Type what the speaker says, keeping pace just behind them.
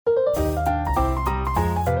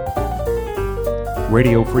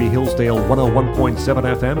Radio Free Hillsdale 101.7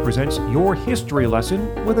 FM presents your history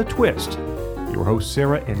lesson with a twist. Your hosts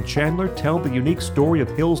Sarah and Chandler tell the unique story of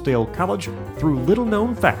Hillsdale College through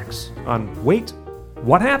little-known facts on Wait,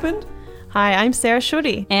 What Happened? Hi, I'm Sarah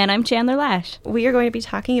Shuri. And I'm Chandler Lash. We are going to be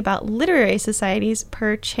talking about literary societies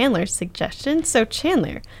per Chandler's suggestion. So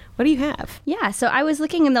Chandler, what do you have? Yeah, so I was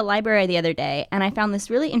looking in the library the other day, and I found this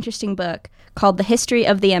really interesting book called The History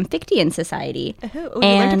of the Amphictyon Society. You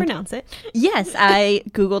learned to pronounce it. Yes, I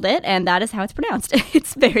Googled it, and that is how it's pronounced.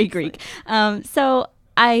 It's very Greek. So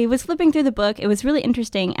I was flipping through the book. It was really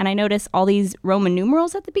interesting, and I noticed all these Roman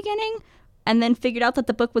numerals at the beginning, and then figured out that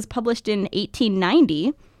the book was published in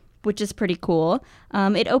 1890, which is pretty cool.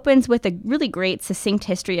 It opens with a really great, succinct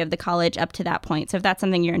history of the college up to that point. So if that's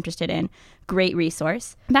something you're interested in, great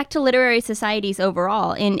resource. Back to literary societies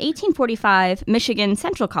overall. In 1845, Michigan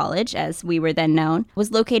Central College, as we were then known,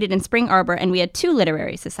 was located in Spring Arbor, and we had two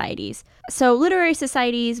literary societies. So literary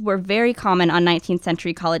societies were very common on 19th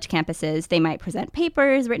century college campuses. They might present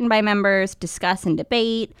papers written by members, discuss and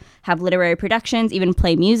debate, have literary productions, even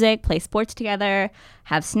play music, play sports together,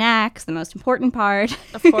 have snacks, the most important part.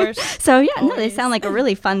 Of course. So yeah, no, they sound like a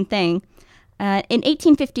really fun thing. In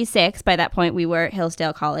 1856, by that point we were at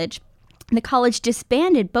Hillsdale College, the college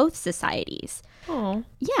disbanded both societies. Oh.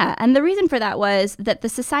 Yeah, and the reason for that was that the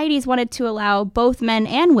societies wanted to allow both men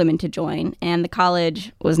and women to join, and the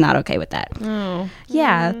college was not okay with that. Oh.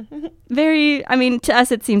 Yeah, to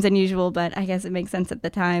us it seems unusual, but I guess it makes sense at the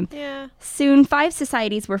time. Yeah. Soon, 5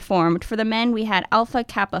 societies were formed. For the men, we had Alpha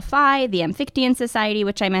Kappa Phi, the Amphictyon Society,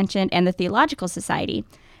 which I mentioned, and the Theological Society.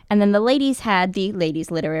 And then the ladies had the Ladies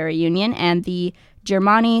Literary Union and the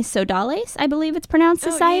Germani Sodales, I believe it's pronounced,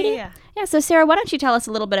 society. Yeah, so Sarah, why don't you tell us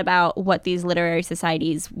a little bit about what these literary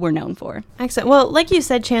societies were known for? Excellent. Well, like you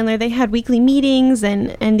said, Chandler, they had weekly meetings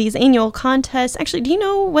and these annual contests. Actually, do you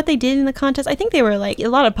know what they did in the contest? I think they were like a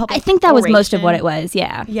lot of public I think that was most of what it was,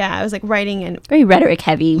 yeah. Yeah, it was like writing and... very rhetoric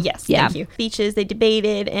heavy. Yes, yeah. Thank you. Speeches, they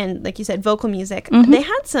debated, and like you said, vocal music. Mm-hmm. They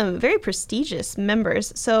had some very prestigious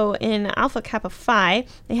members. So in Alpha Kappa Phi,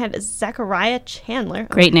 they had Zachariah Chandler.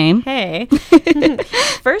 Great name. Hey.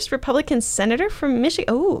 First Republican senator from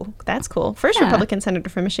Michigan. Oh, that's cool. First Republican senator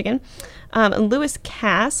from Michigan. Lewis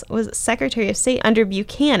Cass was Secretary of State under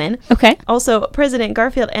Buchanan. Okay. Also, President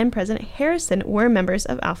Garfield and President Harrison were members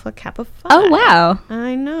of Alpha Kappa Phi. Oh, wow.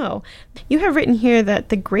 I know. You have written here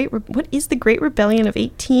that what is the Great Rebellion of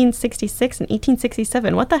 1866 and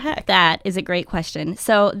 1867? What the heck? That is a great question.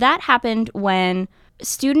 So that happened when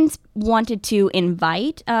students wanted to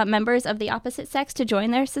invite members of the opposite sex to join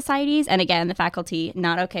their societies. And again, the faculty,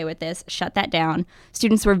 not okay with this, shut that down.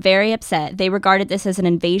 Students were very upset. They regarded this as an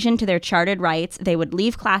invasion to their chartered rights. They would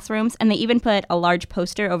leave classrooms, and they even put a large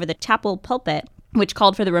poster over the chapel pulpit, which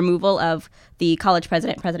called for the removal of the college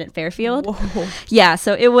president, President Fairfield. Whoa. Yeah,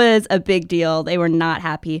 so it was a big deal. They were not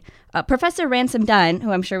happy. Professor Ransom Dunn,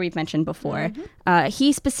 who I'm sure we've mentioned before,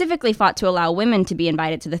 he specifically fought to allow women to be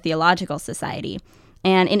invited to the Theological Society.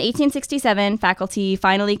 And in 1867, faculty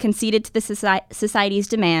finally conceded to the society's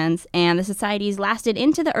demands, and the societies lasted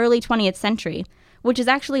into the early 20th century, which is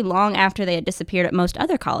actually long after they had disappeared at most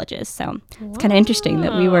other colleges. So it's kind of interesting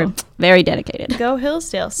that we were very dedicated. Go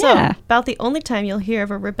Hillsdale. So about the only time you'll hear of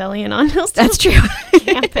a rebellion on Hillsdale That's true.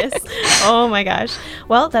 campus. Oh my gosh.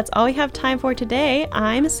 Well, that's all we have time for today.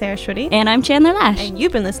 I'm Sarah Shuri. And I'm Chandler Lash. And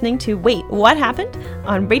you've been listening to Wait, What Happened?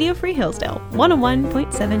 On Radio Free Hillsdale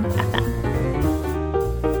 101.7 FM.